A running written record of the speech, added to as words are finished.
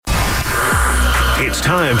It's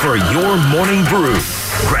time for your Morning Brew.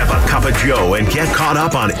 Grab a cup of joe and get caught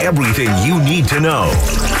up on everything you need to know.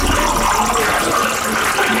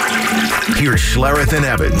 Here's Schlereth and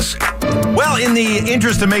Evans. Well, in the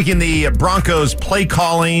interest of making the Broncos play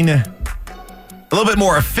calling a little bit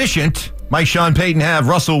more efficient, might Sean Payton have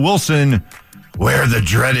Russell Wilson wear the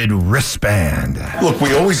dreaded wristband? Look,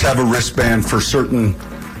 we always have a wristband for certain.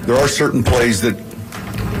 There are certain plays that,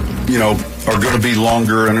 are going to be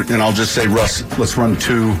longer, and I'll just say, Russ, let's run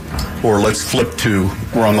 2, or let's flip 2.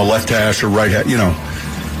 We're on the left hash or right hash,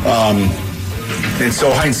 And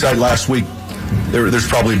so hindsight last week, there's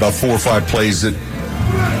probably about 4 or 5 plays that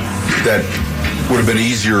would have been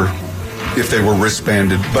easier if they were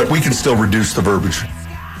wristbanded, but we can still reduce the verbiage.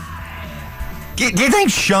 Do you think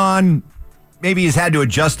Sean maybe has had to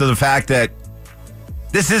adjust to the fact that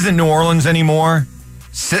this isn't New Orleans anymore?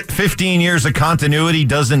 15 years of continuity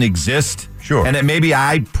doesn't exist. Sure. And that maybe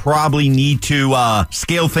I probably need to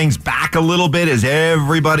scale things back a little bit as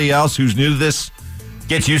everybody else who's new to this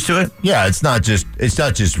gets used to it. Yeah, it's not just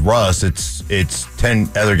Russ. It's 10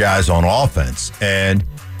 other guys on offense, and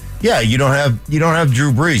yeah, you don't have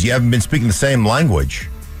Drew Brees. You haven't been speaking the same language.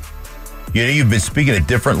 You've been speaking a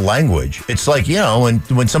different language. It's like,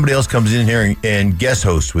 when somebody else comes in here and guest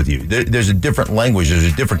hosts with you, there's a different language. There's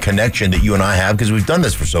a different connection that you and I have because we've done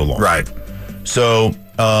this for so long. Right. So,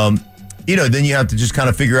 then you have to just kind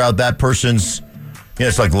of figure out that person's,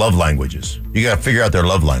 it's like love languages. You got to figure out their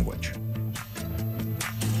love language.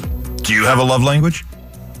 Do you have a love language?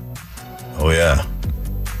 Oh, yeah.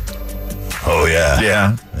 Oh, yeah.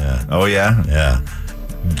 Yeah. Yeah. Oh, yeah? Yeah.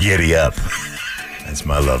 Giddy up. That's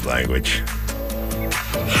my love language.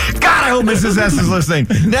 God, I hope Mrs. S is listening.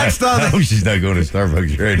 Next on I hope she's not going to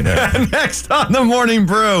Starbucks right now. Next on the Morning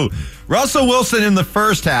Brew, Russell Wilson in the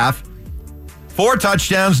first half, 4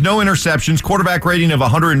 touchdowns, no interceptions, quarterback rating of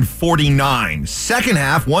 149. Second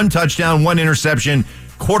half, 1 touchdown, 1 interception,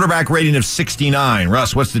 quarterback rating of 69.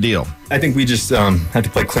 Russ, what's the deal? I think we just had to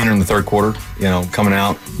play cleaner in the third quarter. Coming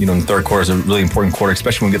out, in the third quarter is a really important quarter,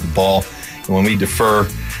 especially when we get the ball. And when we defer,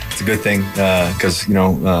 it's a good thing because, we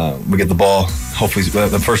get the ball. Hopefully,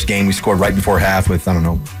 the first game we scored right before half with,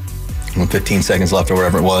 15 seconds left or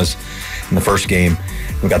whatever it was in the first game.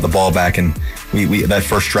 We got the ball back, and we that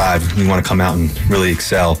first drive, we want to come out and really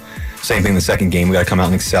excel. Same thing the second game. We got to come out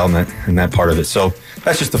and excel in that part of it. So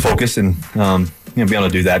that's just the focus, and be able to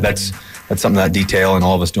do that. That's something, that detail, and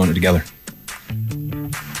all of us doing it together.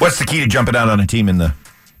 What's the key to jumping out on a team in the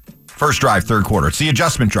first drive, third quarter? It's the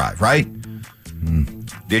adjustment drive, right?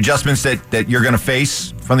 The adjustments that you're going to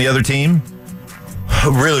face from the other team?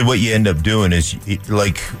 Really, what you end up doing is,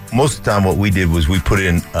 like, most of the time what we did was we put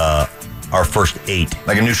in our first 8.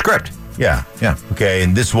 Like a new script. Yeah. Okay,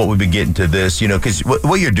 and this is what we've been getting to this, because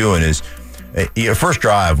what you're doing is, your first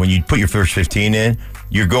drive, when you put your first 15 in,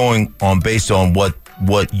 you're going on based on what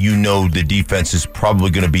the defense is probably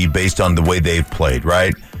going to be based on the way they've played,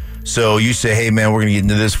 right? So you say, hey, man, we're going to get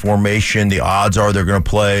into this formation. The odds are they're going to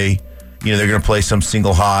play, they're going to play some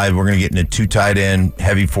single high. We're going to get into 2 tight end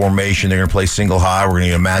heavy formation. They're going to play single high. We're going to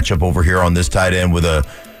get a matchup over here on this tight end with a,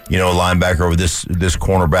 linebacker over this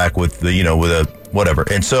cornerback with the, with a whatever.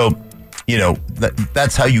 And so,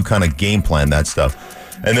 that's how you kind of game plan that stuff.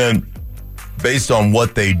 And then based on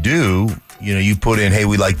what they do, you put in, hey,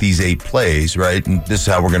 we like these 8 plays, right? And this is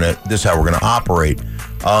how we're gonna operate.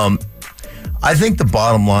 I think the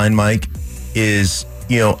bottom line, Mike, is,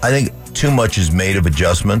 I think too much is made of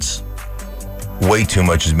adjustments. Way too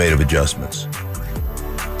much is made of adjustments.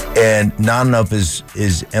 And not enough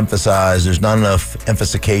is emphasized. There's not enough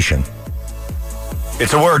emphasification.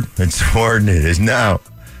 It's a word. It's a word. It is now.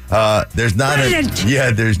 There's not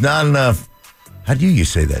enough. How do you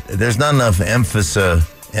say that? There's not enough emphasize.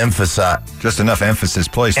 Just enough emphasis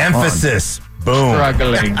placed Emphasis. On. Boom.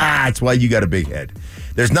 Struggling. That's why you got a big head.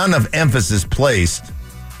 There's not enough emphasis placed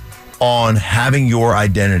on having your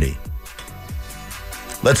identity.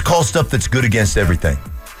 Let's call stuff that's good against everything.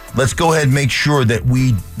 Let's go ahead and make sure that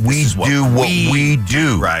we do what we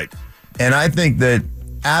do. Right. And I think that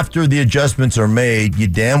after the adjustments are made, you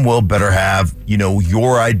damn well better have,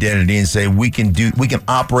 your identity and say we can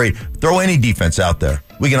operate, throw any defense out there.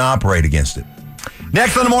 We can operate against it.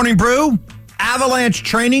 Next on the Morning Brew, Avalanche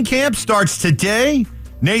training camp starts today.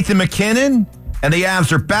 Nathan MacKinnon and the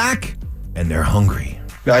Avs are back, and they're hungry.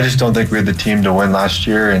 I just don't think we had the team to win last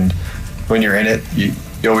year, and when you're in it, you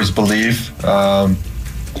always believe. But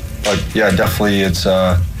yeah, definitely it's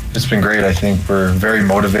been great. I think we're very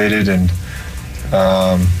motivated, and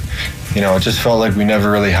it just felt like we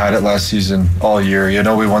never really had it last season all year.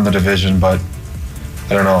 We won the division, but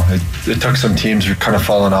I don't know. It took some teams who kind of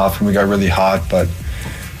fallen off, and we got really hot. But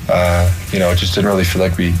it just didn't really feel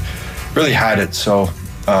like we really had it. So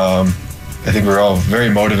I think we're all very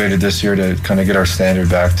motivated this year to kind of get our standard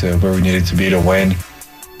back to where we needed to be to win.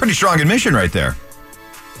 Pretty strong admission right there.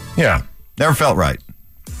 Yeah. Never felt right.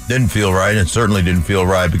 Didn't feel right, and certainly didn't feel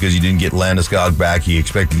right because you didn't get Landeskog back. You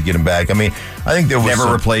expected to get him back. I mean, I think there was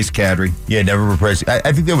never replaced Kadri. Yeah, never replaced.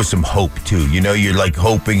 I think there was some hope too. You're like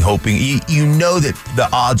hoping. You know that the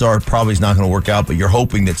odds are probably it's not going to work out, but you're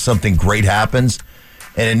hoping that something great happens,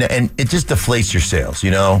 and it just deflates your sails.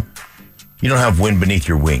 You don't have wind beneath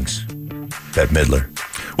your wings. Bette Midler.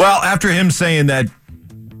 Well, after him saying that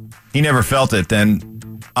he never felt it,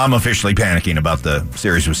 then I'm officially panicking about the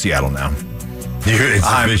series with Seattle now.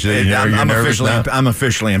 I'm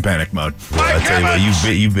officially in panic mode. Well, I tell you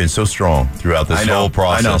what, you've been so strong throughout this whole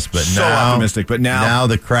process. I know. But so now, optimistic. But now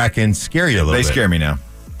the Kraken scare you a little bit. They scare me now.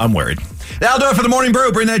 I'm worried. That'll do it for the Morning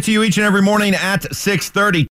Brew. Bring that to you each and every morning at 6:30.